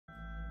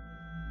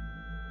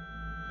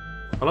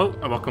Hello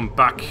and welcome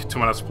back to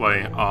my Let's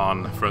Play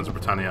on Friends of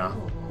Britannia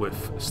with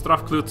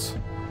Strat Clut.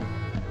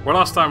 Where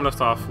last time we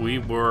left off, we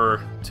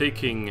were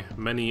taking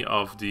many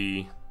of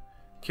the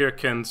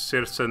Kirkens,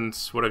 Chastened,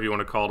 whatever you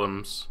want to call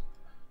them,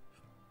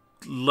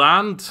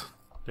 land.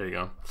 There you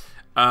go.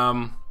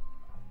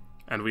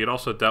 And we had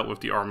also dealt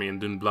with the army in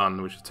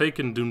Dunblan, which had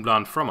taken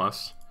Dunblan from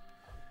us,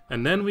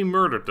 and then we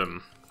murdered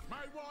them.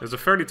 It was a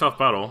fairly tough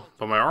battle,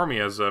 but my army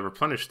has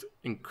replenished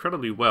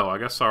incredibly well. I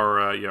guess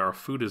our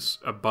food is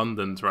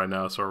abundant right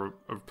now, so our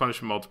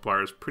replenishment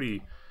multiplier is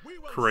pretty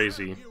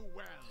crazy.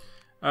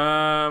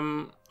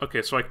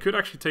 Okay, so I could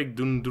actually take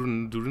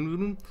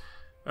Dun,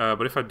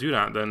 but if I do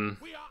that, then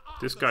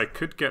this guy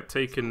could get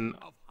taken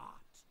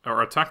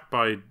or attacked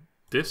by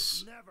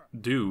this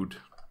dude.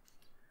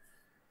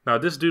 Now,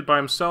 this dude by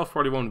himself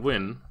probably won't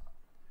win.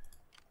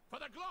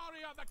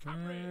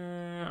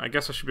 I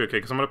guess I should be okay,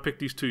 because I'm going to pick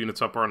these two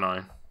units up, aren't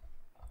I?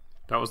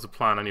 That was the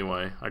plan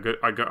anyway. I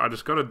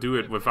just got to do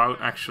it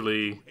without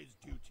actually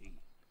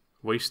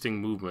wasting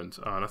movement.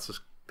 That's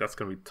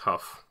going to be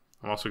tough.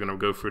 I'm also going to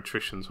go for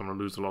attrition, so I'm going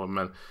to lose a lot of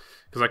men.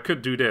 Because I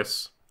could do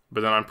this,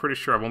 but then I'm pretty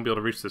sure I won't be able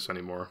to reach this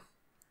anymore.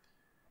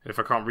 And if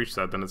I can't reach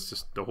that, then it's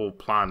just, the whole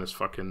plan is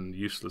fucking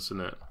useless,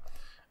 isn't it?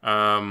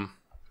 So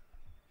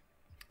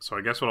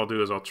I guess what I'll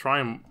do is I'll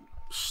try and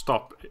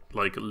stop,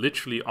 like,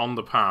 literally on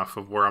the path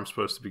of where I'm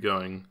supposed to be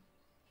going.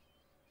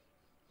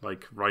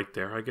 Like, right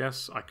there, I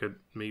guess. I could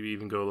maybe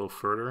even go a little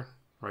further.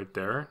 Right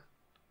there.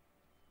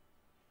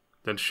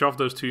 Then shove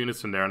those two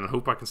units in there and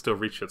hope I can still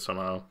reach it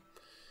somehow.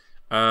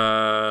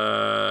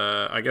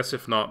 I guess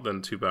if not,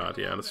 then too bad.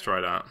 Yeah, let's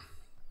try that.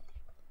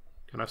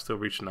 Can I still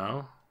reach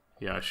now?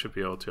 Yeah, I should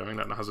be able to. I mean,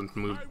 that hasn't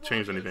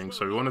changed anything.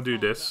 So we want to do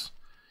this.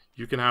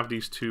 You can have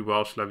these two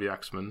Welsh Levy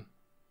Axemen.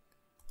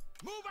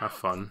 Have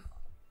fun.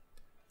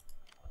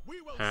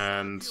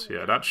 And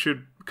yeah, that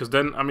should, because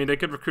then, I mean, they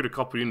could recruit a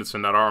couple units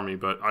in that army,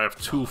 but I have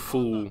two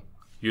full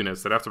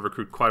units that have to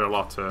recruit quite a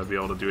lot to be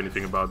able to do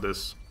anything about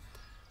this.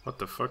 What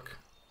the fuck?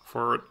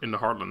 For in the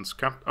Heartlands.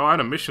 Oh, I had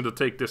a mission to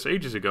take this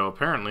ages ago,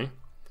 apparently.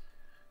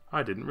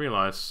 I didn't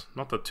realize.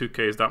 Not that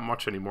 2k is that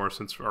much anymore,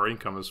 since our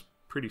income is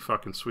pretty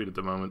fucking sweet at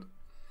the moment.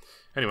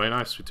 Anyway,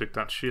 nice, we took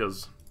that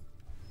shields.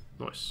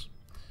 Nice.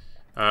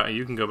 And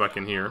you can go back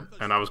in here,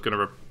 and I was going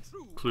to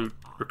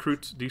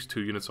recruit these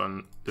two units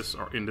on this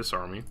in this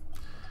army.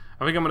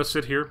 I think I'm going to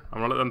sit here. I'm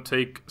going to let them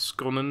take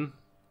Skonen,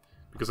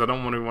 because I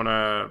don't want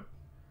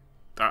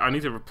to... I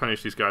need to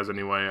replenish these guys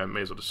anyway. I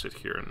may as well just sit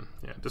here. And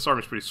yeah, this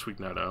army's pretty sweet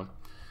now, though.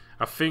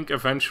 I think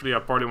eventually I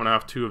probably want to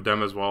have two of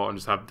them as well and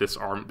just have this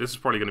army. This is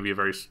probably going to be a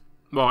very...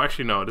 Well,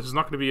 actually, no. This is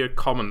not going to be a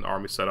common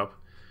army setup,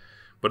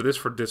 but it is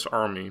for this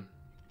army,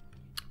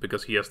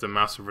 because he has the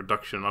massive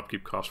reduction in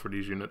upkeep cost for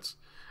these units.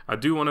 I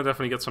do want to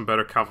definitely get some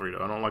better cavalry,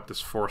 though. I don't like this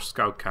forced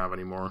scout cav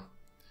anymore.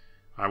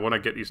 I want to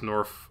get these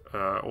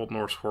old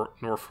Norse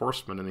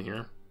horsemen in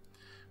here.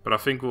 But I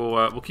think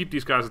we'll keep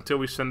these guys until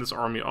we send this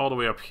army all the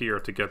way up here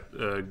to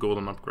get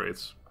golden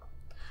upgrades.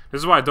 This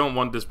is why I don't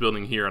want this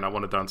building here, and I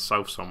want it down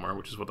south somewhere,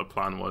 which is what the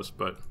plan was.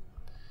 But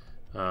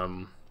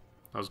I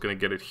was going to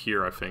get it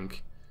here, I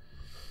think.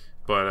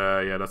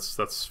 But yeah,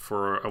 that's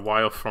for a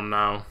while from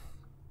now,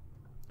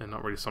 and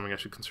not really something I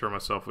should concern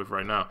myself with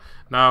right now.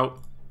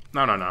 Now.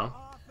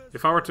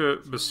 If I were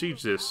to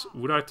besiege this,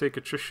 would I take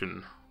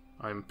attrition?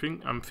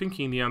 I'm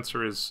thinking the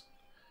answer is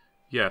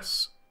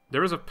yes.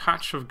 There is a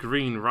patch of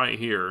green right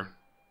here.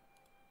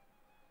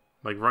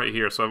 Like right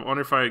here. So I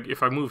wonder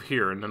if I move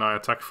here and then I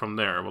attack from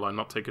there, will I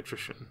not take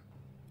attrition?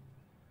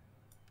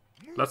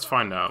 Let's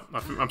find out.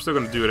 I'm still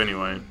going to do it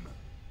anyway.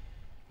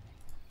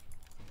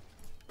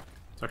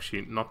 It's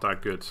actually not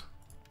that good.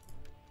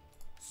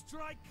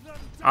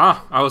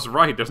 Ah, I was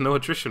right. There's no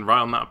attrition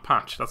right on that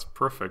patch. That's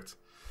perfect.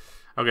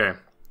 Okay.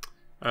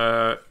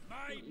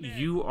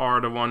 You are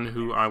the one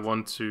who I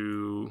want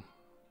to...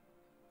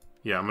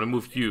 Yeah, I'm going to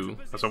move you,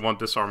 as I want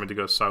this army to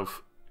go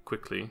south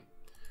quickly.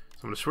 So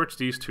I'm going to switch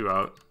these two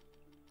out.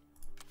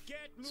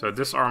 So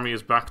this army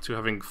is back to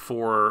having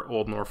 4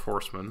 Old Norse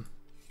horsemen.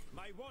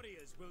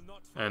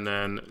 And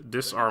then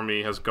this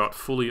army has got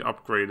fully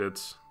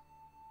upgraded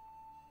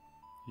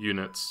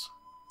units.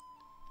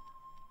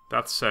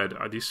 That said,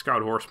 these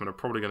scout horsemen are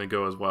probably going to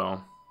go as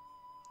well.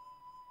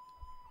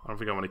 I don't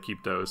think I want to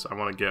keep those. I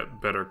want to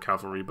get better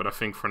cavalry, but I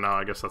think for now,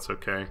 I guess that's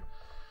okay.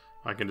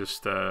 I can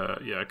just,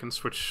 yeah, I can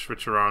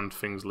switch around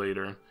things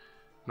later.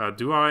 Now,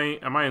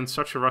 am I in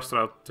such a rush that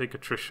I'll take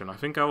attrition? I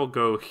think I will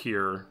go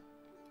here,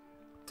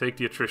 take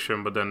the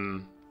attrition, but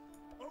then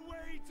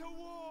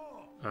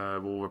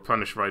we'll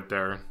replenish right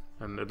there,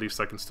 and at least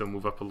I can still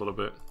move up a little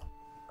bit.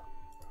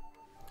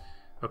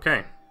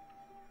 Okay.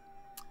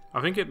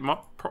 I think it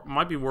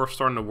might be worth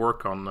starting to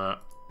work on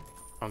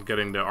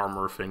getting the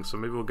armor thing, so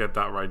maybe we'll get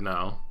that right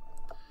now.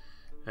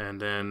 And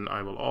then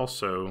I will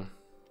also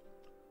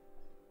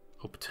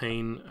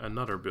obtain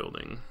another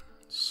building,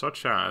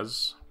 such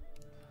as,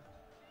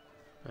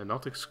 and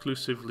not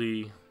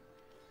exclusively,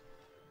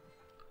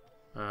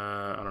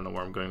 I don't know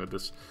where I'm going with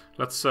this.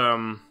 Let's,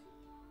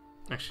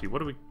 actually,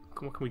 what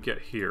can we get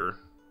here?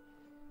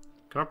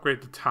 Can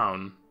upgrade the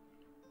town.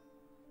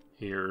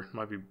 here.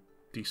 Might be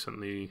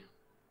decently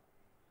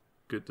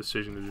good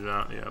decision to do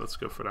that. Yeah, let's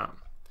go for that.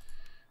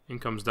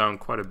 Income's down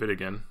quite a bit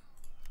again.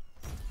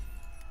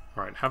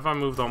 Alright, have I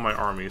moved all my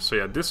armies? So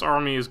yeah, this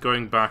army is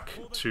going back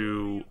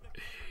to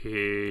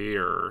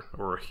here,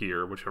 or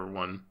here, whichever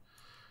one,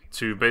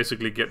 to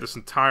basically get this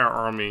entire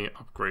army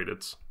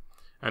upgraded.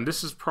 And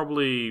this is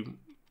probably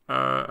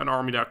an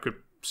army that could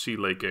see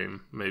late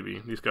game,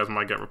 maybe. These guys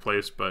might get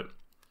replaced, but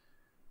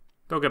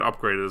they'll get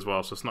upgraded as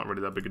well, so it's not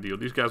really that big a deal.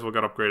 These guys will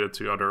get upgraded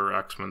to other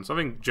X-Men, so I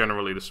think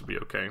generally this will be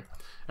okay.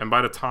 And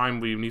by the time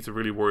we need to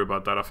really worry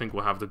about that, I think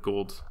we'll have the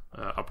gold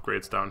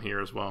upgrades down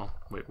here as well.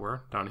 Wait,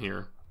 where? Down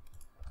here.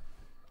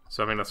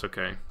 So I think that's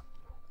okay.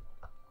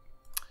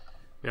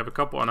 We have a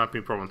couple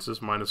unhappy provinces,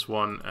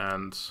 -1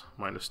 and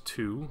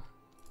 -2.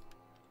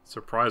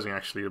 Surprising,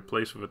 actually. The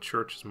place with a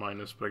church is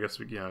minus, but I guess,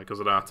 yeah, because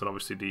of that, and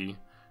obviously the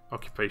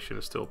occupation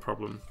is still a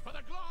problem.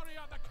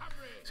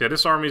 So yeah,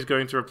 this army is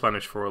going to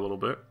replenish for a little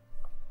bit.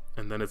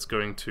 And then it's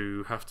going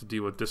to have to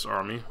deal with this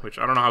army, which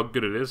I don't know how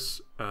good it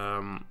is.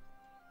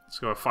 It's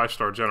got a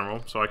 5-star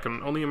general, so I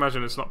can only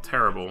imagine it's not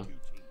terrible.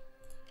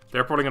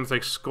 They're probably going to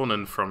take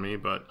Skonen from me,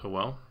 but oh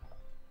well.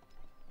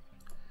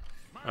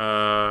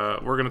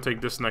 We're going to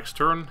take this next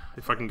turn.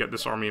 If I can get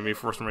this army in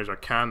reinforcement range, I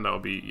can. That will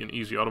be an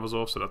easy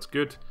auto-resolve, so that's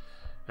good.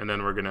 And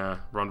then we're going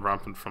to run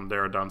rampant from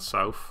there down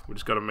south. We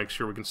just got to make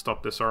sure we can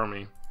stop this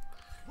army.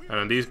 And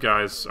then these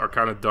guys are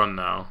kind of done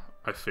now,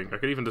 I think. I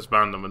could even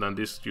disband them, and then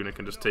this unit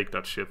can just take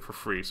that shit for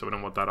free, so we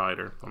don't want that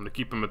either. I'm going to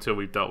keep them until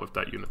we've dealt with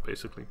that unit,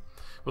 basically.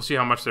 We'll see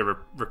how much they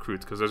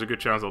recruit, because there's a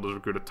good chance they'll just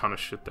recruit a ton of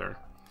shit there.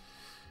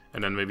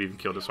 And then maybe even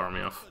kill this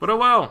army off. But oh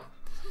well!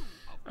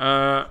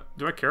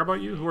 Do I care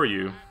about you? Who are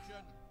you?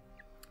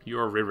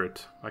 You're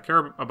Rivet. I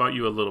care about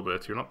you a little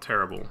bit. You're not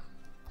terrible.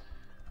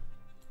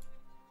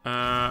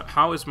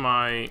 How is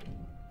my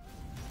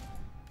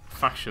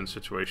faction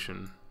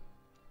situation?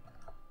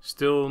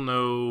 Still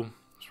no...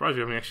 I'm surprised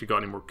you haven't actually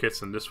got any more kits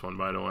than this one,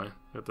 by the way.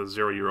 Got the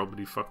 0-year-old, but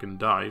he fucking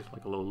died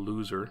like a little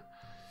loser.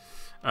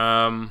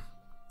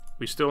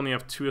 We still only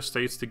have 2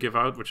 estates to give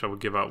out, which I will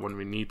give out when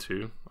we need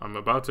to. I'm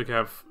about to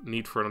have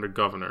need for another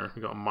governor.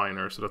 We got a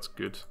minor, so that's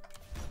good.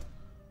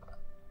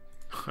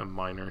 A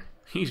minor.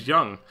 He's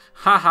young.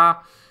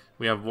 Haha.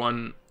 We have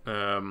 1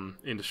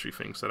 industry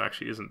thing, so that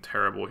actually isn't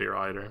terrible here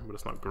either, but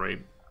it's not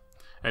great.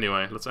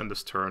 Anyway, let's end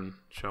this turn,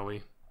 shall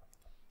we?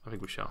 I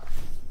think we shall.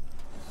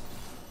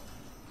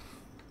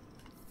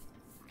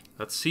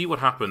 Let's see what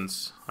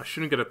happens. I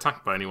shouldn't get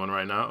attacked by anyone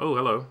right now. Oh,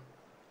 hello.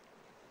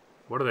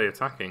 What are they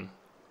attacking?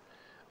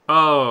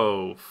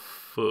 Oh,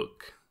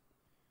 fuck.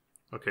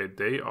 Okay,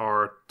 they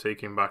are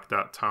taking back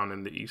that town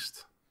in the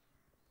east.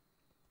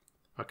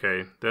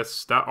 Okay,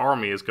 that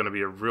army is going to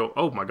be a real...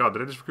 Oh my god,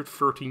 did I just recruit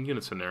 13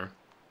 units in there?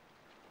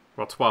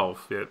 Well,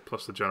 12, yeah,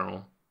 plus the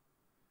general.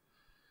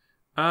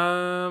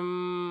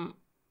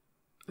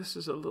 This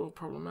is a little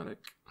problematic.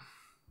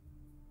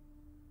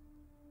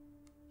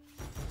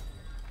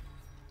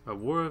 A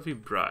worthy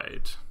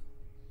bride.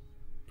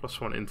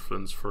 +1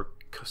 influence for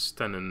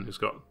Chastened, who's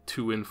got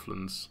 2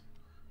 influence.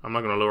 I'm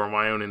not going to lower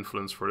my own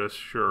influence for this,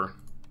 sure.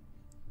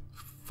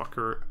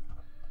 Fucker.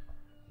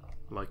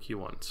 Like you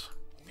want.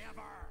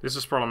 This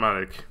is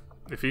problematic.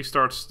 If he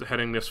starts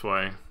heading this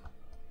way,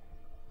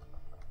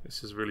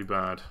 this is really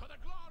bad.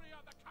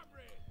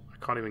 I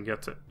can't even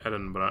get to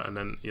Edington, and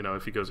then, you know,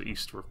 if he goes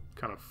east, we're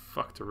kind of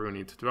fucked to ruin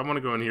it. Do I want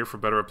to go in here for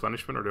better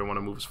replenishment, or do I want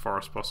to move as far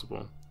as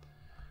possible?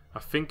 I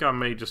think I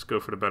may just go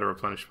for the better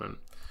replenishment.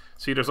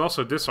 See, there's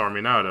also this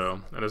army now,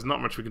 though, and there's not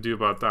much we can do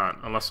about that,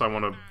 unless I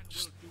want to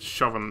just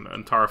shove an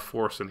entire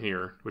force in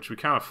here, which we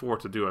can't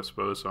afford to do, I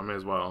suppose, so I may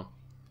as well.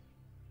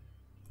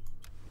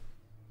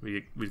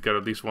 We've got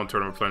at least 1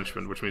 turn of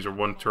replenishment, which means we're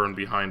 1 turn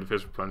behind of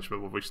his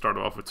replenishment, but we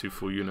started off with 2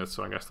 full units,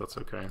 so I guess that's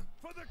okay.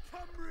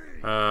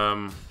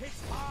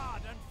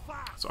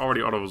 It's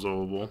already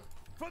auto-resolvable.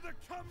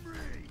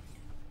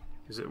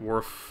 Is it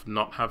worth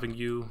not having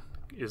you?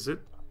 Is it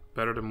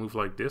better to move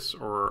like this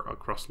or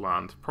across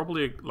land?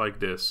 Probably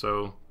like this,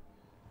 so...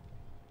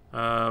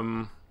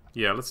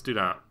 yeah, let's do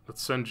that.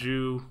 Let's send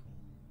you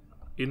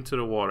into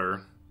the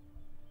water.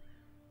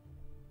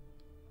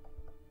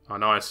 Oh,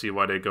 now I see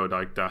why they go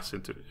like that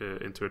into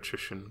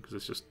attrition, because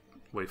it's just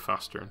way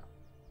faster.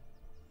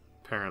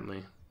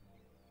 Apparently.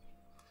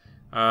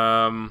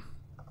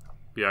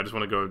 Yeah, I just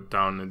want to go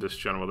down in this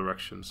general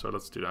direction, so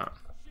let's do that.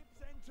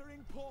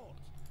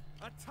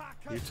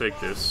 You take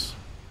this.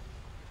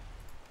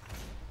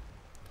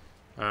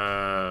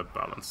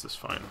 Balance this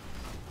fine.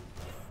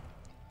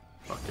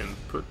 Fucking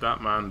put that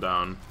man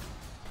down.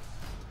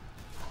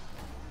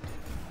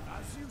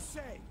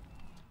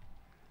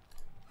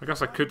 I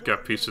guess I could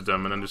get peace with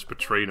them and then just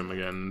betray them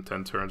again in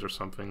 10 turns or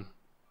something.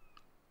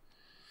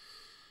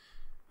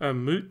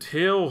 Moot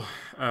Hill.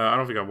 I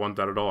don't think I want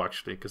that at all,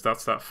 actually, because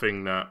that's that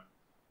thing that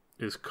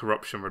is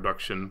corruption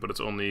reduction, but it's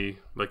only,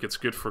 like, it's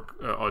good for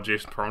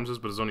adjacent provinces,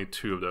 but there's only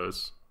 2 of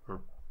those.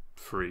 Or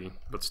 3,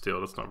 but still,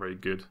 that's not very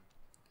good.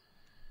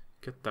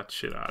 Get that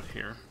shit out of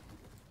here.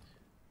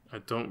 I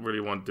don't really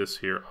want this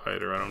here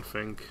either, I don't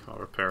think. I'll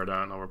repair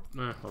that and I'll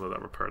let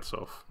that repair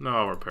itself. No,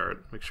 I'll repair it.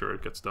 Make sure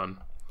it gets done.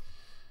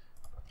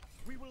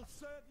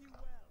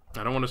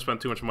 I don't want to spend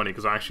too much money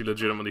because I actually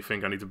legitimately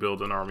think I need to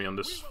build an army on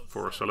this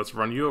force. So let's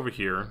run you over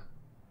here.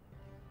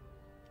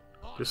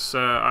 This,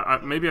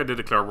 maybe I did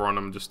declare war on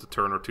them just a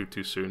turn or two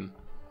too soon.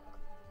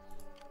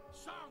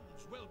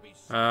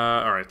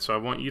 Alright, so I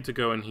want you to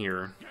go in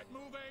here.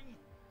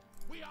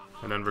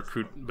 And then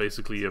recruit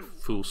basically a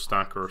full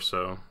stack or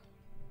so.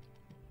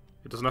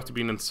 It doesn't have to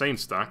be an insane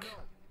stack.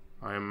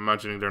 I'm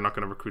imagining they're not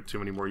going to recruit too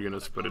many more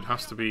units, but it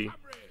has to be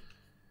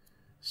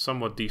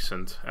somewhat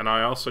decent. And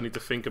I also need to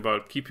think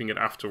about keeping it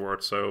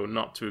afterwards, so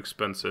not too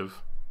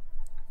expensive.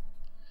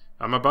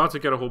 I'm about to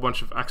get a whole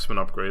bunch of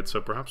Axeman upgrades, so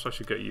perhaps I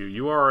should get you.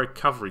 You are a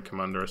cavalry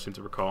commander, I seem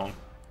to recall.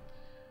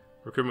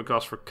 Recruitment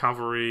cost for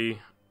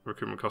cavalry,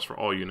 recruitment cost for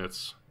all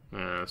units.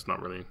 It's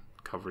not really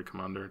cavalry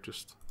commander, it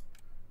just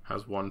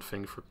has one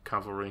thing for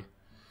cavalry.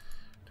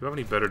 Do we have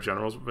any better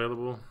generals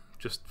available?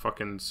 Just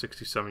fucking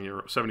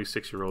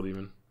 76-year-old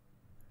even.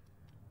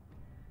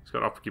 He's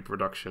got upkeep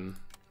reduction,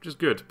 which is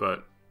good,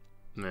 but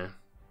nah.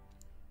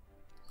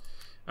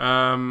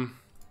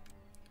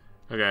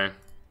 Okay.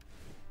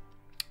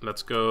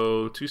 Let's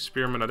go to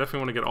Spearmen. I definitely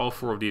want to get all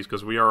 4 of these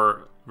because we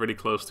are really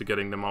close to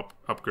getting them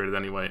upgraded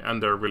anyway,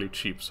 and they're really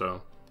cheap,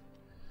 so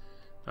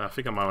I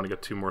think I might want to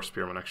get 2 more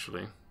Spearmen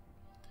actually.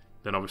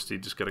 Then obviously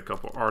just get a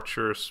couple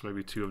archers,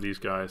 maybe 2 of these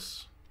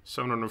guys.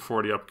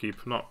 740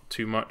 upkeep, not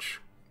too much.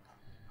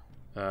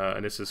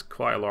 And this is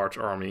quite a large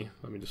army.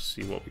 Let me just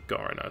see what we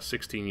got right now.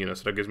 16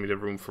 units, so that gives me the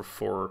room for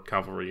 4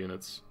 cavalry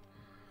units.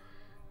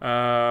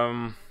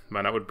 Man,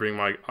 that would bring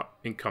my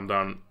income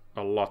down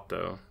a lot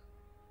though.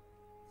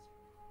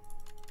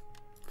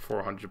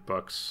 400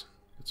 bucks.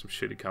 Get some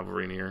shitty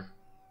cavalry in here.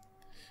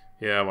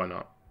 Yeah, why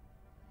not?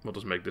 We'll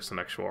just make this an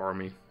actual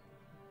army.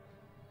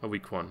 A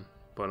weak one,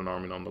 but an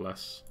army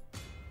nonetheless.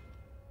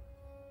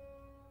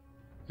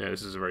 Yeah,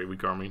 this is a very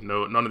weak army.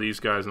 No, none of these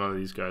guys, none of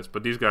these guys.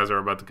 But these guys are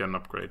about to get an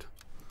upgrade.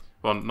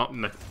 Well, not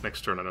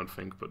next turn, I don't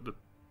think, but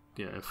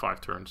yeah, in 5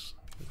 turns.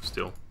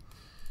 Still.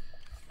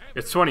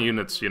 It's 20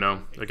 units, you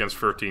know, against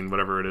 13,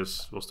 whatever it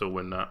is. We'll still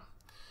win that.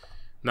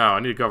 Now,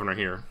 I need a governor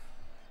here.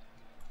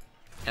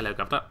 Hello,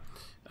 governor.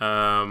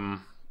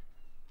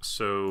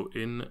 So,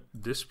 in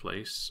this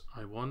place,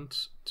 I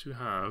want to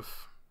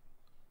have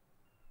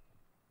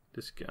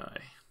this guy.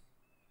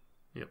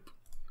 Yep.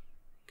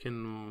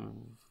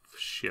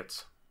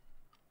 Shit.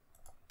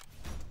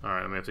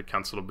 Alright, I may have to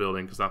cancel a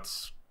building, because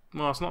that's...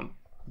 Well, it's not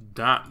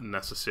that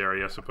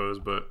necessary, I suppose,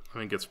 but I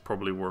think it's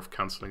probably worth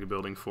cancelling a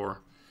building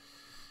for.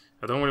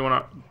 I don't really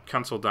want to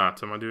cancel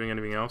that. Am I doing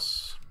anything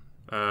else?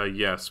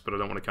 Yes, but I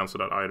don't want to cancel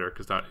that either,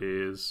 because that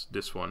is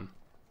this one.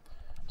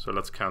 So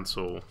let's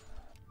cancel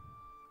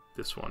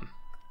this one.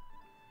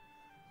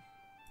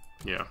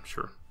 Yeah,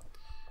 sure.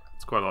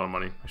 It's quite a lot of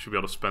money. I should be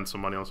able to spend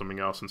some money on something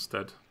else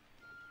instead.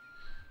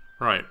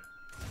 Right.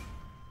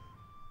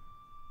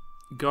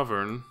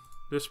 Govern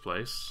this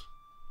place.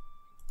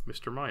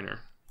 Mr.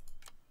 Miner.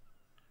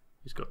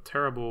 He's got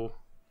terrible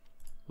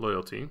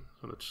loyalty.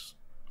 So let's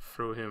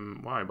throw him...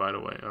 Why, by the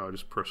way? Oh,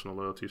 just personal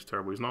loyalty is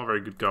terrible. He's not a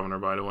very good governor,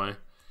 by the way.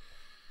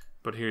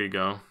 But here you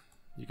go.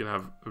 You can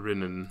have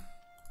Rinnen.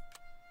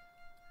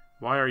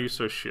 Why are you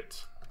so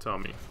shit? Tell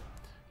me.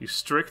 He's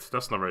strict.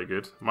 That's not very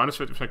good. Minus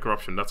 50%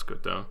 corruption. That's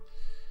good, though.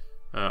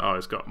 Oh,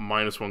 he's got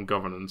 -1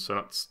 governance. So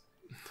that's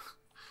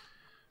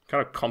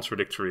kind of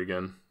contradictory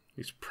again.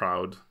 He's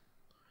proud.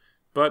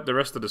 But the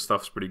rest of the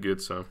stuff's pretty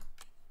good, so...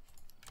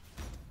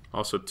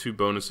 Also 2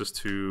 bonuses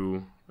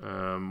to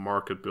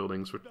market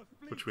buildings,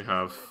 which we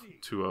have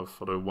 2 of,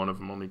 although one of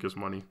them only gives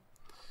money.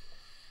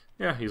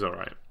 Yeah, he's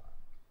alright.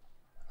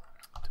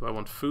 Do I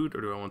want food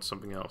or do I want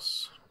something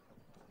else?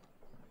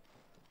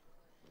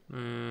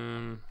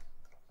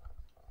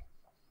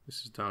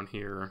 This is down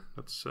here.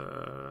 Let's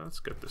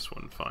get this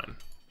one, fine.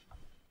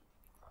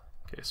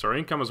 Okay, so our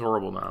income is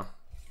horrible now.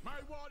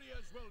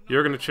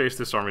 You're going to chase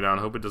this army down.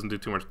 I hope it doesn't do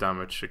too much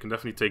damage. It can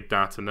definitely take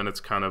that, and then it's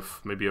kind of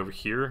maybe over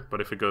here.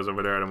 But if it goes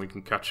over there, then we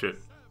can catch it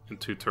in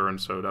 2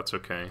 turns, so that's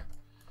okay.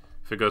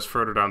 If it goes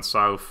further down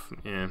south,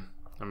 yeah,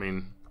 I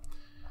mean...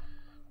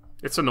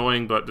 It's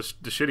annoying, but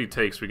the shit he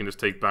takes, we can just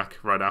take back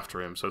right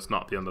after him, so it's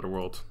not the end of the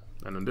world.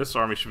 And then this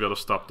army should be able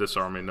to stop this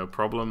army, no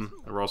problem.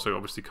 And we're also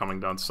obviously coming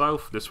down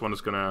south. This one is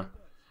going to...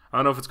 I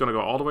don't know if it's going to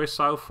go all the way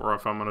south, or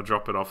if I'm going to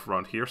drop it off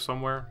around here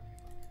somewhere.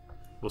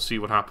 We'll see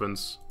what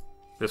happens.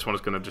 This one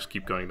is going to just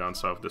keep going down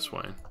south this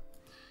way.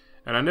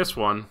 And then this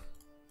one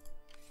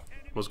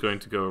was going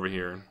to go over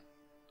here.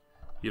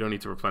 You don't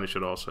need to replenish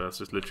it all, so let's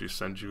just literally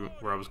send you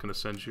where I was going to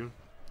send you.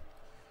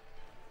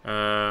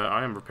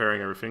 I am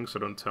repairing everything, so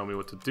don't tell me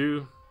what to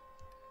do.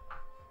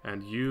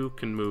 And you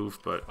can move,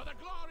 but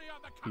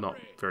not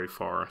very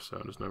far, so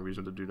there's no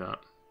reason to do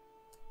that.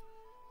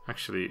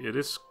 Actually, it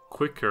is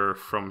quicker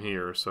from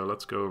here, so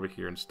let's go over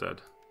here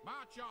instead.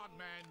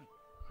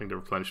 I think the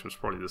replenishment is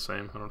probably the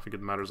same. I don't think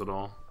it matters at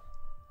all.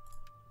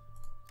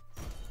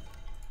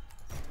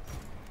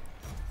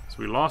 So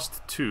we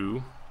lost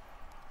 2,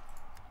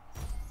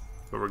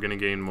 but we're gonna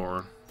gain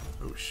more.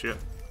 Oh shit.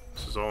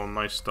 This is all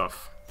nice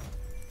stuff.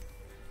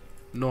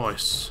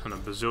 Nice. And a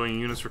bazillion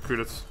units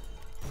recruited.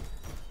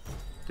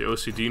 The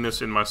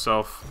OCD-ness in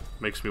myself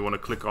makes me want to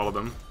click all of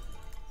them.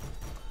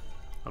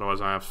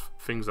 Otherwise I have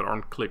things that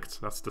aren't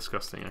clicked. That's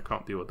disgusting. I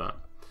can't deal with that.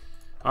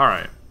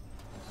 Alright.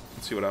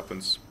 Let's see what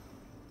happens.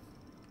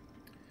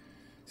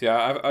 So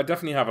yeah, I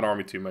definitely have an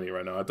army too many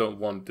right now. I don't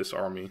want this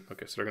army.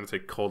 Okay, so they're going to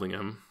take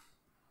Coldingham.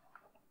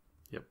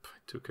 Yep,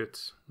 took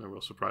it. No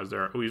real surprise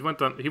there. Oh, he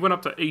went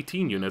up to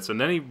 18 units and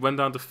then he went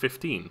down to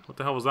 15. What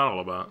the hell was that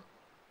all about?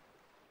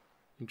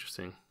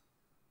 Interesting.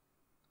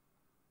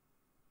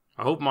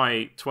 I hope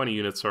my 20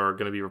 units are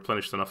going to be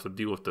replenished enough to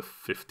deal with the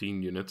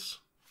 15 units.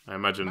 I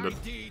imagine that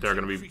they're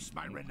going to be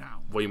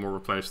way more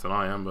replenished than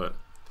I am, but...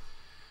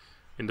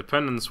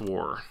 Independence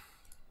War.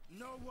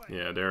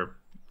 Yeah, they're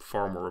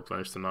far more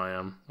replenished than I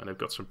am. And they've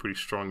got some pretty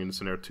strong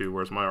units in there too,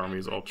 whereas my army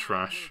is all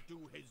trash.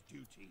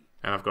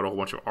 And I've got a whole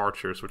bunch of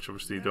archers, which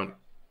obviously don't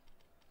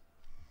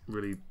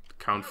really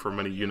count for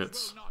many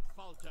units.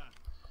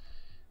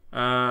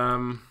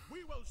 Probably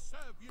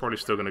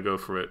still going to go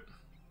for it.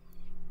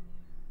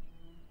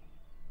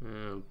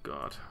 Oh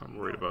god, I'm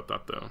worried about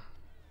that though.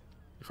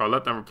 If I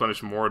let them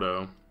replenish more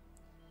though,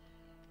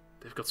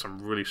 they've got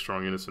some really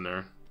strong units in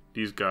there.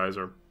 These guys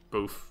are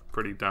both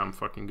pretty damn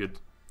fucking good.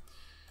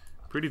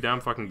 Pretty damn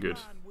fucking good.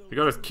 We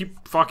gotta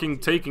keep fucking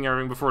taking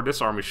everything before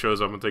this army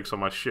shows up and takes all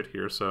my shit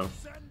here, so...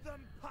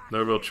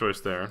 No real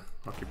choice there.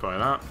 Occupy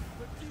that.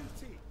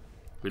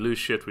 We lose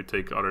shit, we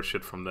take other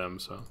shit from them,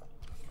 so...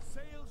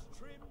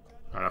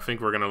 Alright, I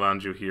think we're gonna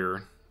land you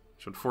here.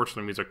 Which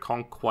unfortunately means I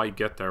can't quite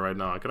get there right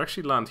now. I could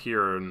actually land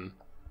here and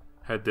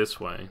head this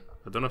way.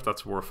 I don't know if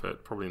that's worth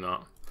it. Probably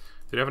not.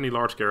 Do they have any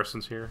large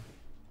garrisons here?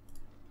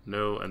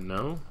 No and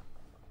no.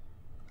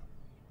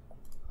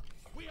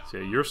 So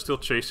yeah, you're still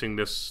chasing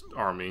this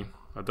army.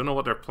 I don't know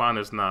what their plan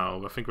is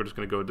now. I think we're just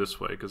going to go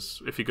this way.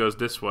 Because if he goes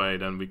this way,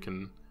 then we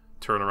can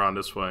turn around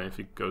this way. If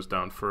he goes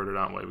down further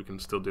that way, we can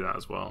still do that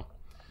as well.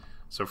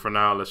 So for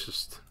now, let's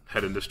just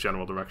head in this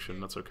general direction.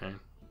 That's okay.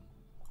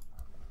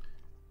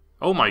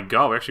 Oh my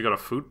god, we actually got a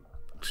food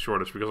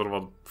shortage because of all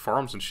the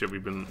farms and shit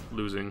we've been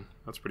losing.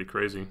 That's pretty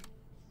crazy.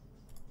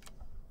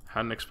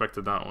 Hadn't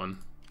expected that one.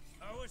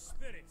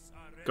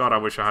 God, I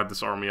wish I had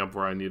this army up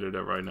where I needed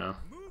it right now.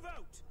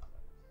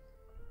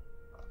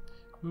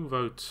 Move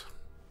out.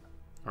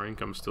 Our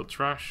income's still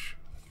trash.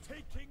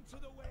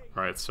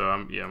 Alright,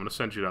 so yeah, I'm gonna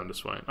send you down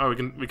this way. Oh, we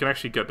can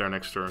actually get there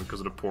next turn because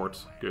of the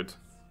port. Good.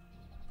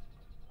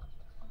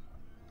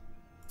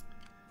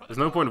 There's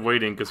no point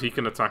waiting because he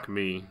can attack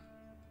me.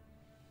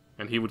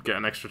 And he would get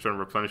an extra turn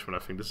replenishment,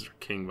 I think. This is our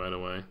king, by the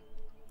way.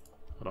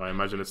 But I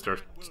imagine it's their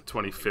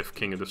 25th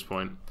king at this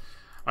point.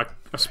 I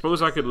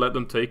suppose I could let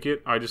them take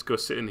it. I just go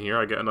sit in here,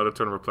 I get another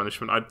turn of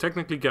replenishment. I'd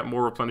technically get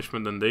more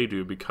replenishment than they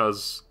do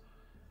because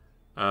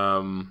I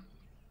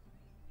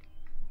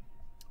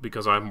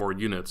have more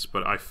units.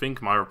 But I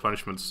think my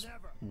replenishment's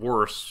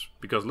worse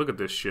because look at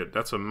this shit.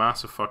 That's a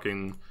massive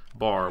fucking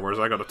bar, whereas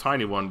I got a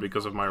tiny one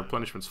because of my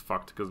replenishment's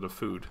fucked because of the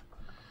food.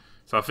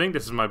 So I think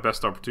this is my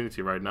best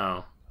opportunity right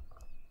now.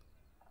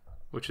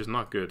 Which is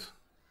not good.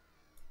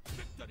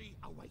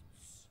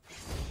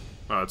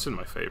 Oh, it's in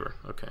my favor.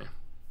 Okay.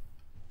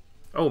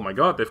 Oh my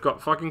god, they've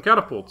got fucking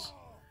catapults.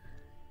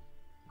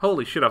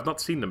 Holy shit, I've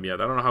not seen them yet.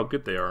 I don't know how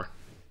good they are.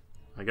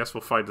 I guess we'll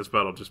fight this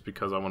battle just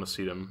because I want to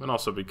see them. And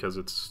also because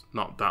it's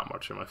not that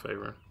much in my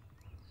favor.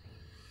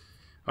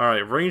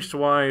 Alright,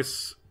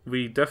 ranged-wise,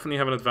 we definitely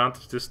have an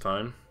advantage this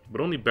time.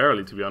 But only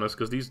barely, to be honest,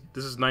 because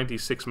this is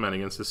 96 men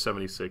against this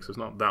 76. There's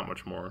not that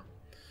much more.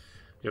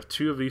 You have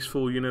 2 of these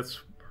full units.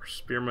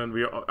 Spearmen,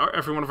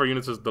 every one of our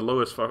units is the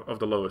lowest of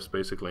the lowest,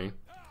 basically.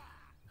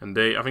 And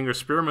I think our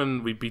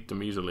spearmen, we beat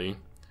them easily.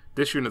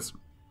 This unit's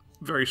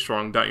very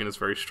strong, that unit's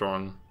very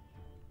strong.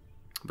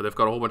 But they've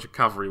got a whole bunch of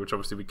cavalry, which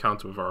obviously we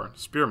counter with our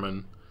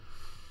spearmen.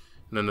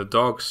 And then the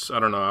dogs, I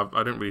don't know,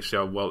 I didn't really see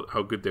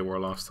how good they were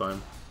last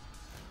time.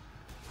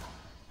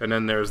 And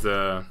then there's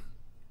the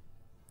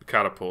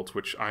catapult,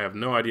 which I have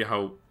no idea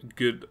how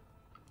good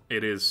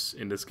it is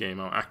in this game,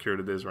 how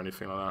accurate it is or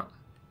anything like that.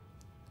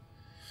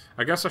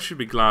 I guess I should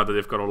be glad that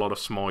they've got a lot of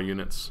small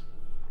units.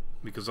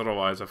 Because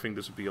otherwise I think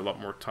this would be a lot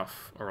more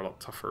tough, or a lot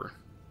tougher.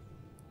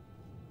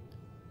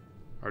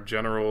 Our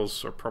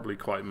generals are probably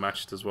quite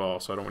matched as well,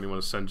 so I don't really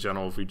want to send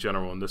general v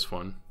general in this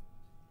one.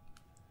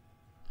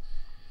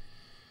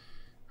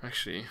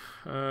 Actually,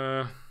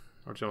 our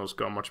general's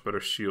got a much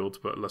better shield,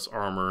 but less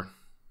armor,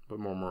 but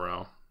more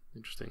morale.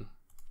 Interesting.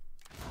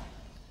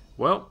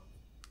 Well,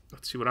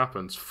 let's see what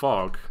happens.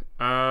 Fog.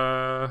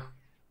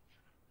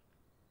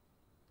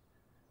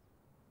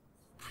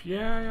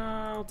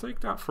 Yeah, I'll take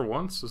that for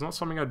once. It's not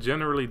something I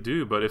generally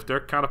do, but if their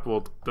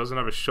catapult doesn't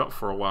have a shot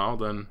for a while,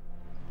 then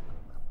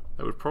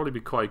that would probably be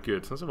quite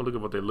good. Let's have a look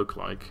at what they look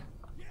like.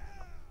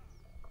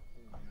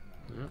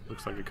 Yeah,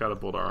 looks like a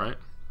catapult, alright.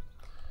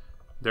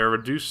 Their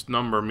reduced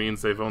number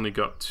means they've only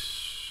got...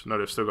 No,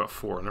 they've still got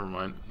 4. Never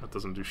mind. That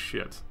doesn't do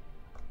shit.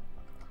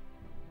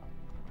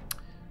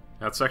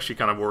 That's actually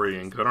kind of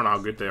worrying, because I don't know how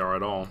good they are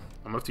at all.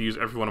 I'm going to have to use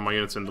every one of my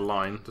units in the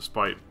line,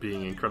 despite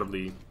being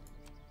incredibly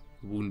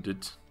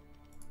Wounded.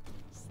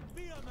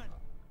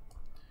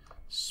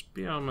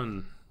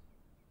 Spearman.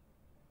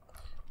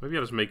 Maybe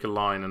I'll just make a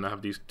line and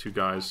have these two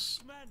guys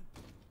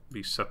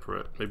be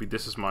separate. Maybe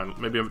this is my...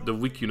 Maybe the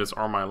weak units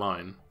are my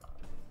line.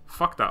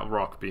 Fuck that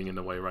rock being in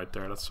the way right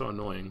there. That's so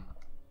annoying.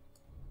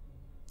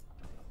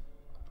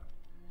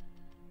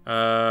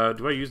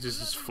 Do I use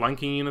this as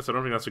flanking units? I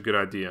don't think that's a good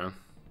idea.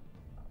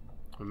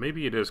 But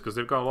maybe it is, because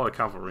they've got a lot of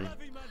cavalry.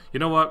 You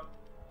know what?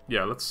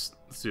 Yeah, let's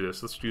do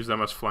this. Let's use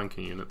them as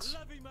flanking units.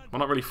 Well,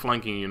 not really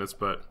flanking units,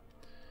 but...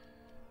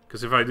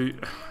 Because if I do...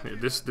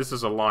 this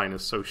is a line,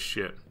 it's so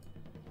shit.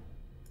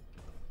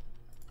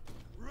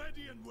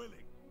 Ready and willing.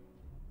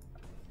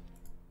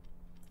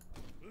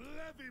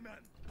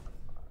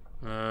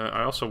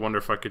 I also wonder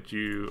if I could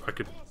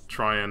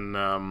try and...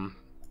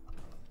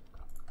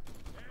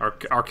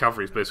 Our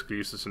cavalry is basically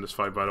useless in this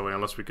fight, by the way,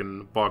 unless we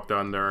can bog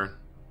down their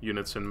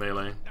units in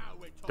melee.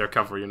 Their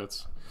cavalry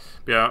units.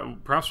 But yeah,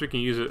 perhaps we can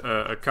use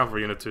a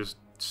cavalry unit to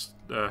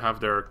have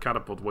their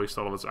catapult waste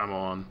all of its ammo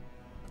on.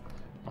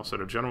 Also,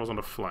 the general's on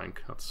the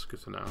flank. That's good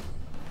to know.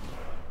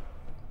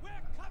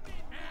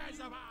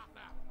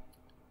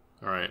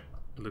 Alright.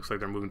 It looks like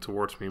they're moving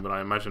towards me, but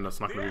I imagine that's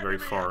not going to be very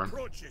far.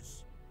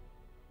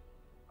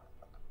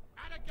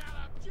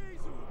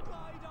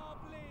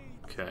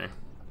 Okay.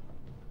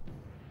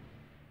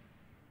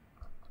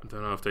 I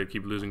don't know if they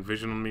keep losing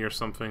vision on me or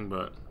something,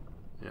 but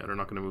yeah, they're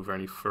not going to move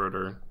any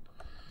further.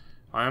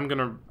 I am going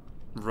to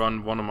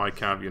run one of my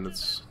cav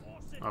units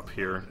up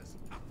here.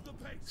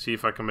 See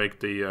if I can make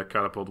the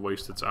catapult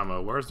waste its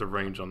ammo. Where's the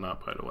range on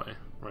that, by the way?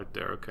 Right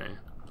there, okay.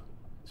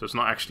 So it's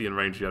not actually in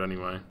range yet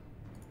anyway.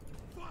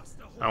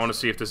 I want to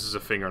see if this is a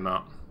thing or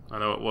not. I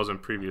know it was in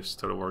previous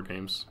Total War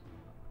games.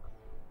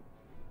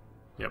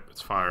 Yep,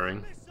 it's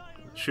firing.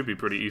 It should be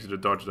pretty easy to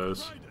dodge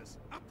those.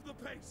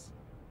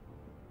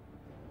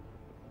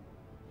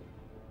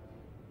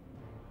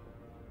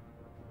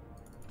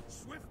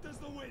 Swift as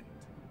the wind.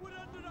 We're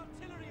under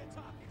artillery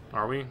attack.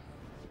 Are we?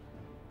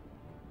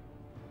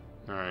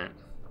 Alright.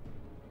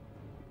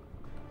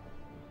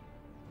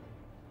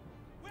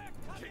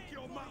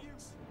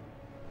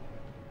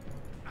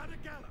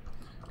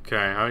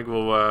 Okay, I think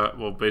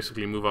we'll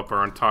basically move up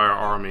our entire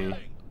army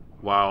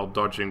while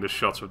dodging the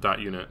shots of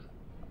that unit.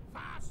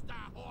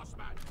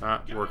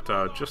 That worked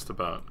out just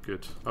about.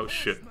 Good. Oh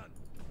shit.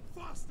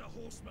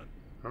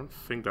 I don't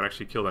think that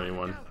actually killed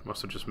anyone.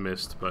 Must have just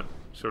missed, but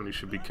certainly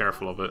should be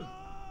careful of it.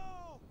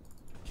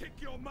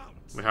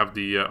 We have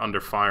the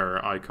under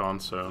fire icon,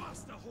 so...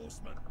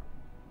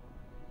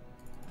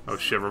 Oh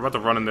shit, we're about to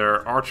run in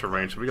their archer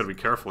range, so we gotta be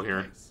careful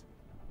here.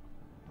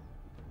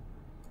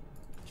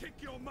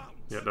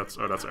 Yeah, that's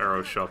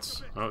arrow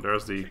shots. Oh,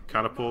 there's the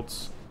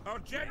catapults. Our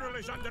general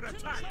is under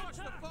attack.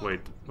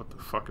 Wait, what the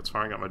fuck? It's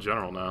firing at my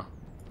general now.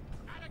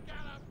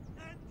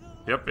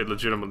 Yep, it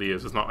legitimately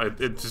is. It's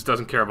not. It just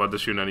doesn't care about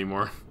this unit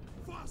anymore.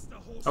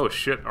 Oh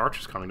shit,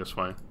 archer's coming this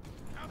way.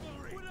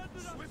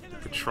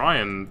 Could try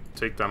and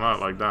take them out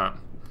like that.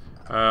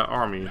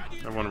 Army,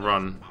 everyone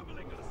run.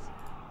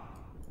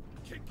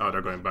 Oh,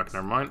 they're going back.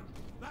 Never mind.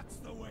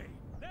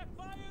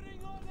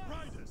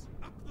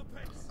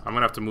 I'm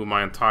gonna have to move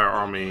my entire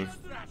army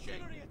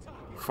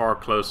far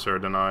closer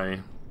than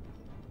I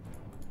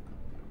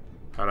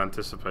had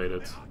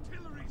anticipated.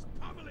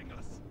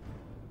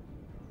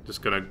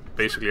 Just gonna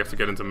basically have to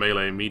get into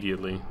melee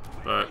immediately.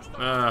 But,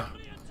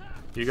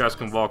 you guys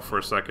can walk for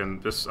a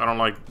second. I don't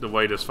like the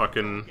way this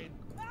fucking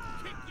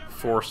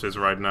force is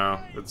right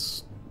now.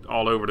 It's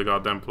all over the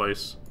goddamn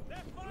place.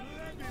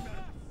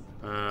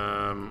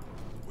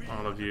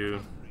 All of you.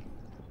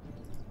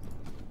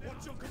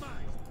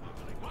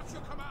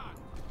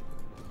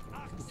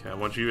 Okay, I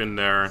want you in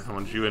there. I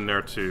want you in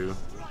there too.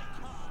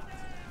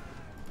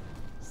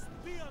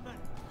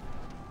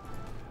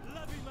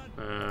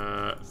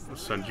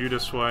 Send you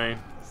this way.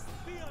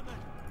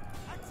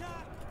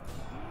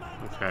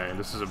 Okay,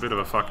 this is a bit of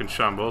a fucking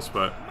shambles,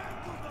 but...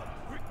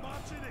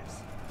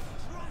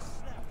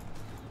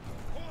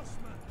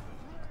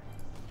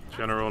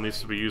 General needs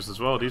to be used as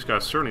well. These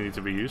guys certainly need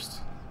to be used.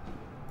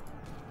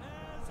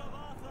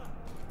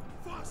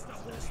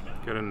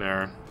 Get in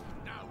there.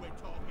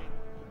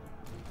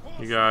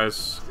 You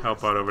guys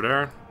help out over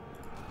there.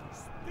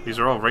 These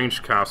are all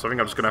ranged casts, so I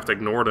think I'm just gonna have to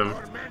ignore them.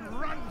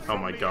 Oh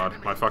my god,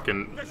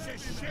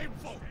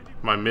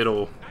 my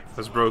middle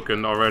has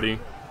broken already.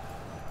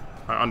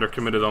 I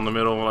undercommitted on the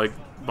middle, like,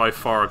 by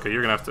far. Okay,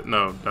 you're gonna have to...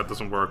 No, that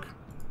doesn't work.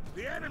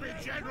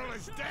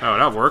 Oh,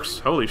 that works.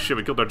 Holy shit,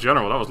 we killed our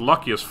general. That was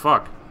lucky as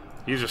fuck.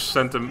 He just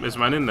sent his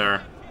men in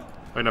there.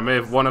 I mean, I may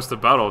have won us the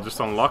battle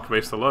just on luck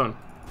based alone.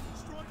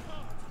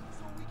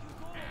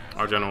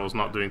 Our general is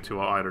not doing too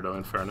well either, though,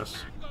 in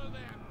fairness.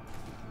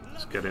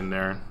 Let's get in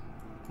there.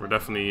 We're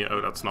definitely... Oh,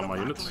 that's not my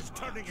units.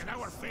 I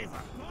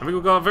think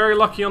we got very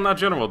lucky on that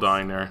general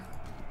dying there.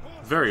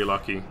 Very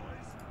lucky.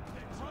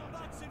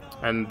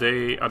 And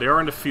they are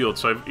in the field,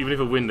 so even if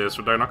we win this,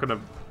 they're not gonna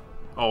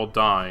all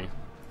die.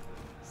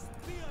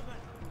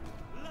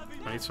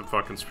 I need some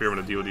fucking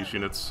spearmen to deal with these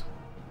units.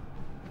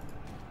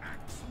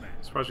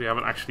 I'm surprised we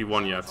haven't actually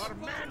won yet.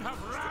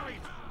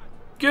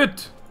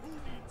 Good!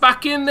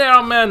 Back in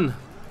there, men!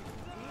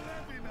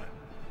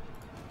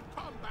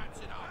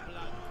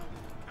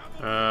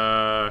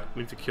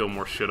 We need to kill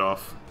more shit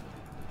off.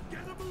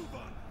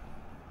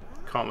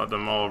 Can't let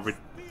them all we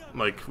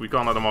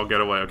can't let them all get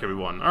away. Okay, we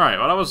won. Alright,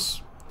 well that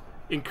was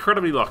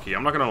incredibly lucky,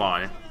 I'm not gonna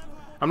lie.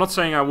 I'm not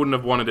saying I wouldn't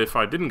have won it if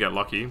I didn't get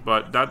lucky,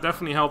 but that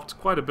definitely helped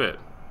quite a bit.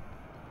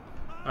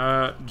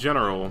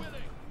 General.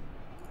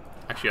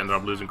 Actually ended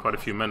up losing quite a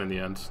few men in the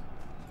end.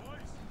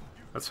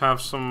 Let's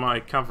have some of my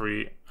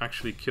cavalry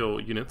actually kill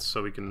units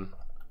so we can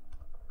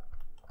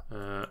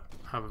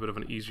have a bit of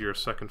an easier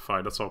second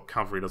fight. That's all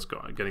cavalry that's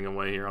getting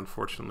away here,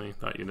 unfortunately.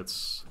 That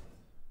unit's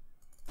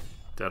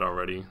dead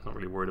already. Not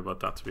really worried about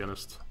that, to be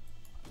honest.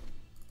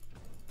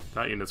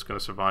 That unit's going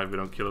to survive if we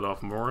don't kill it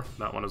off more.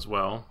 That one as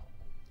well.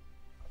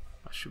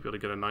 I should be able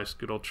to get a nice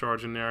good old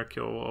charge in there.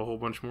 Kill a whole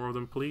bunch more of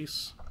them,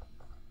 please.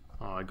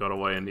 Oh, I got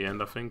away in the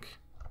end, I think.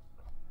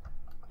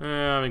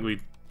 I think we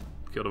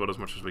killed about as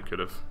much as we could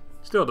have.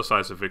 Still a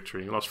decisive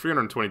victory. We lost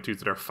 322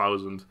 to their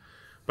 1,000.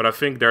 But I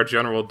think their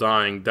general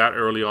dying that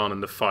early on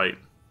in the fight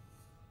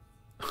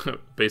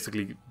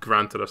basically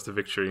granted us the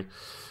victory.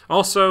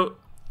 Also,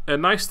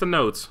 nice to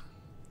note...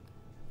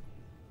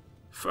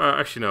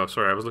 actually, no,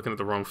 sorry, I was looking at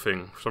the wrong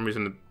thing. For some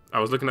reason, I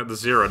was looking at the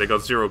 0. They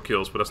got 0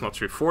 kills, but that's not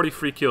true.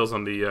 43 kills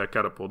on the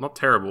catapult. Not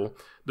terrible.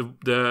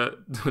 The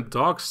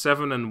dogs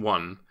 7 and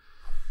 1.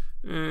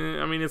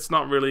 I mean, it's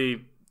not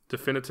really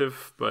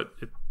definitive, but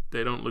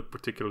they don't look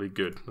particularly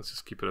good. Let's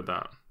just keep it at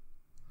that.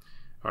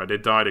 Alright, they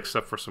died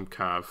except for some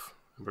cav.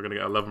 We're going to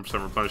get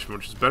 11% replenishment,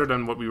 which is better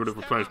than what we would have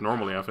replenished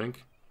normally, I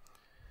think.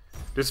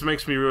 This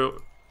makes me real...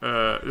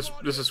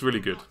 this is really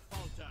good.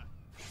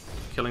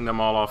 Killing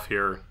them all off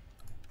here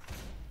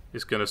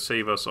is going to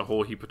save us a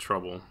whole heap of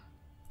trouble.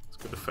 It's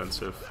good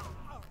defensive.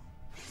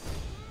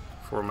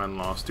 4 men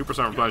lost.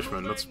 2%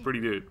 replenishment. That's pretty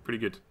good. Pretty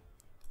good.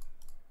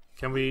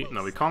 Can we...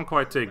 No, we can't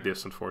quite take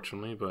this,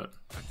 unfortunately, but...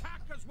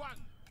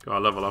 Gotta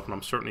level up, and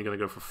I'm certainly going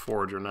to go for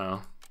Forager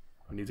now.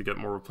 I need to get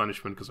more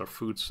replenishment because our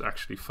food's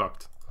actually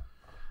fucked.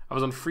 I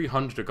was on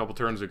 300 a couple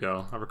turns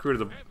ago. I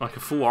recruited like a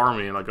full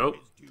army and like, oh,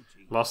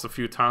 lost a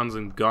few towns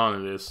and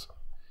gone it is.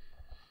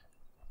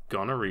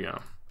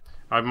 Gonorrhea.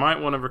 I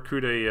might want to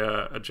recruit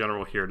a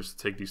general here just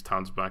to take these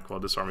towns back while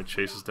this army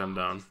chases them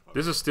down.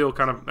 This is still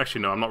kind of...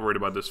 Actually, no, I'm not worried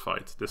about this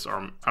fight. This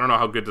army... I don't know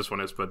how good this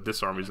one is, but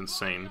this army is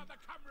insane.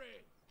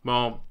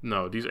 Well,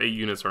 no, these 8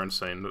 units are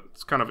insane.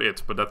 That's kind of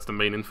it, but that's the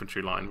main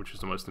infantry line, which is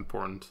the most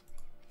important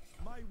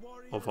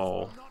of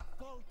all.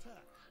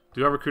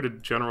 Do I recruit a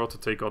general to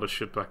take all this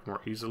shit back more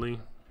easily?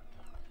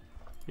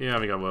 Yeah, I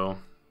think I will.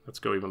 Let's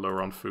go even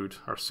lower on food.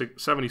 Our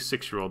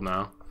 76-year-old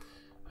now.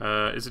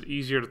 Is it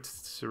easier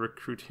to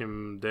recruit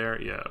him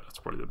there? Yeah, that's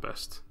probably the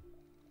best.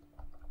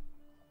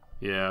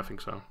 Yeah, I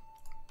think so.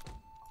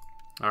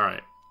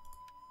 Alright.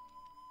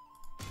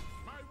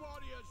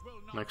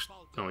 Next...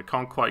 No, we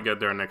can't quite get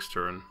there next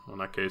turn. Well, in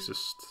that case,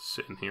 just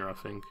sitting here, I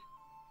think.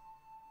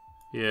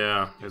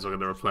 Yeah, let's look at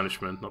the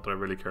replenishment. Not that I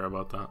really care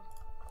about that.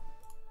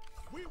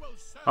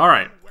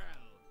 Alright.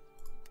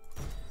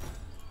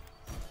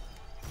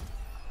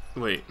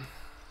 Wait.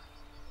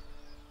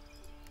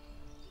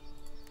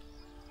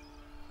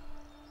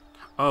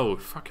 Oh,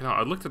 fucking hell.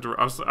 I looked at the...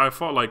 I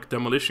thought, like,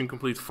 demolition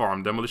complete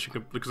farm.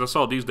 Because I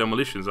saw these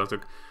demolitions. I was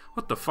like,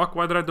 what the fuck?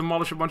 Why did I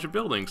demolish a bunch of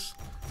buildings?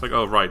 It's like,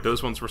 oh, right.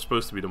 Those ones were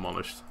supposed to be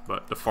demolished.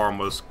 But the farm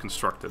was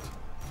constructed.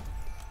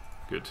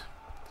 Good.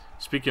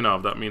 Speaking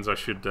of, that means I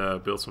should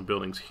build some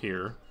buildings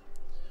here.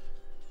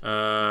 We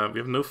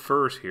have no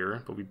furs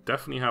here, but we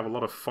definitely have a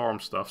lot of farm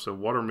stuff, so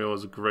watermill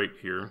is great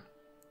here.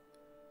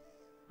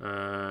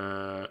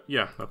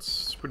 Yeah,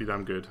 that's pretty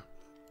damn good.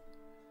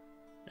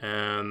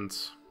 And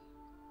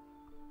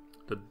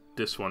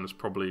this one is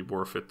probably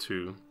worth it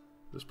too.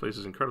 This place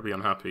is incredibly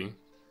unhappy.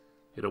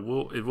 It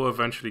will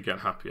eventually get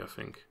happy, I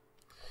think.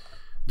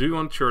 Do we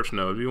want church?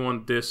 No. Do we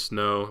want this?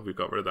 No. We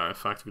got rid of that. In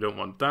fact, we don't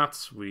want that.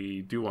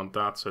 We do want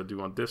that, so do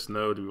we want this?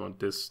 No. Do we want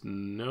this?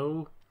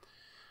 No.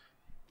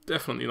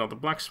 Definitely not the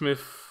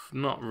blacksmith.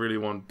 Not really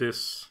want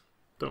this.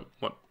 Don't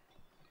want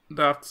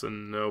that.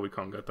 And no, we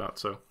can't get that.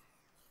 So,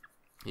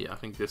 yeah, I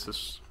think this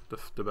is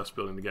the best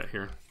building to get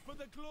here.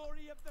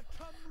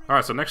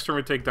 Alright, so next turn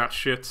we take that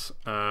shit.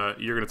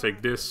 You're going to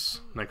take this.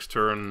 Next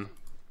turn,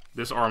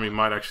 this army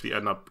might actually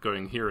end up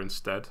going here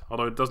instead.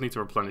 Although it does need to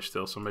replenish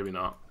still, so maybe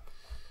not.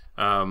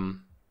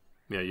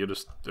 Yeah, you'll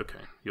just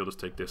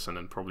take this and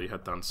then probably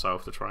head down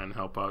south to try and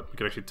help out. We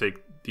could actually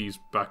take these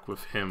back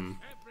with him.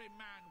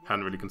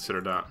 Hadn't really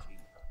considered that.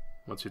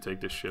 Once you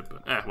take this ship,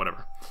 but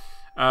whatever.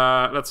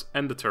 Let's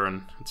end the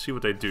turn and see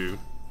what they do.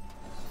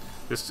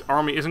 This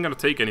army isn't going to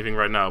take anything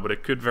right now, but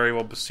it could very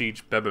well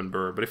besiege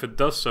Bebbanburg. But if it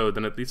does so,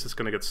 then at least it's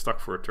going to get stuck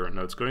for a turn.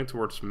 No, it's going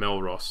towards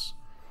Melross.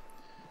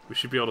 We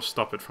should be able to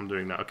stop it from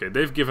doing that. Okay,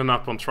 they've given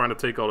up on trying to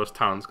take all those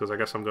towns, because I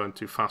guess I'm going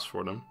too fast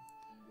for them.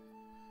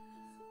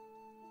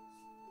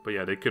 But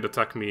yeah, they could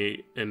attack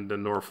me in the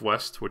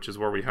northwest, which is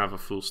where we have a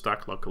full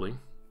stack, luckily.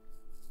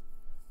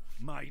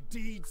 My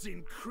deeds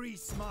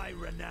increase my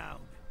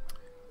renown.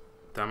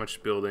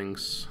 Damaged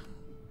buildings.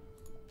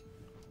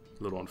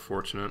 A little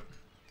unfortunate.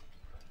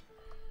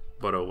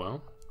 But oh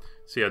well.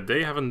 So yeah,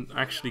 they haven't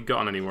actually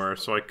gotten anywhere,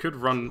 so I could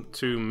run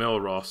to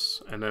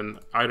Melross, and then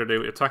either they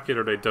attack it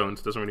or they don't.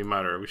 It doesn't really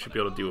matter. We should be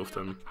able to deal with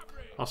them.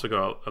 Also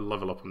got a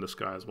level up on this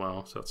guy as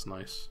well, so that's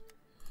nice.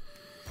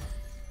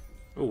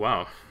 Oh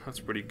wow, that's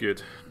pretty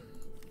good.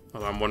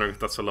 Although I'm wondering if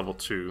that's a level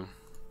 2.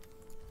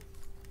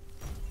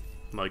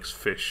 Likes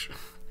fish.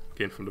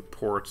 Gain from the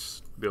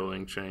port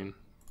building chain.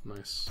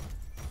 Nice.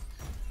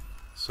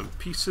 Some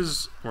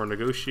pieces were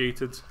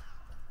negotiated.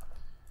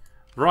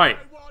 Right.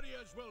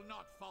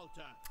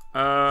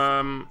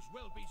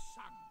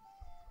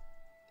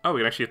 Oh, we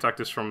can actually attack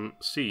this from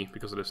sea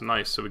because of this.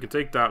 Nice. So we can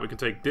take that, we can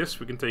take this,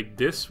 we can take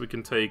this, we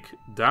can take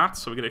that.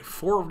 So we can take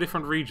 4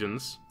 different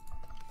regions.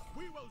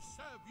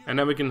 And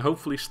then we can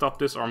hopefully stop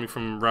this army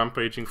from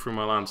rampaging through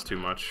my lands too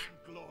much.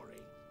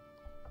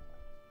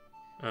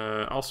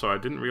 Also, I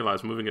didn't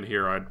realize moving it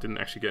here, I didn't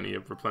actually get any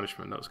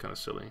replenishment. That was kind of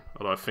silly.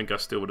 Although I think I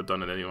still would have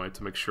done it anyway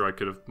to make sure I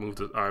could have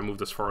moved it. I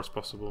moved as far as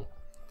possible.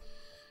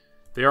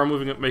 They are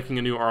making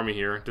a new army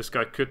here. This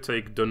guy could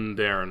take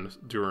Durn,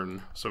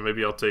 so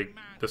maybe I'll take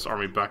this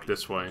army back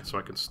this way so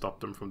I can stop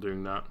them from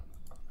doing that.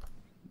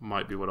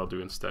 Might be what I'll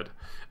do instead.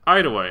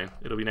 Either way,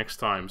 it'll be next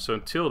time. So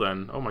until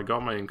then, oh my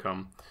god, my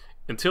income.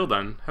 Until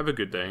then, have a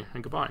good day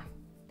and goodbye.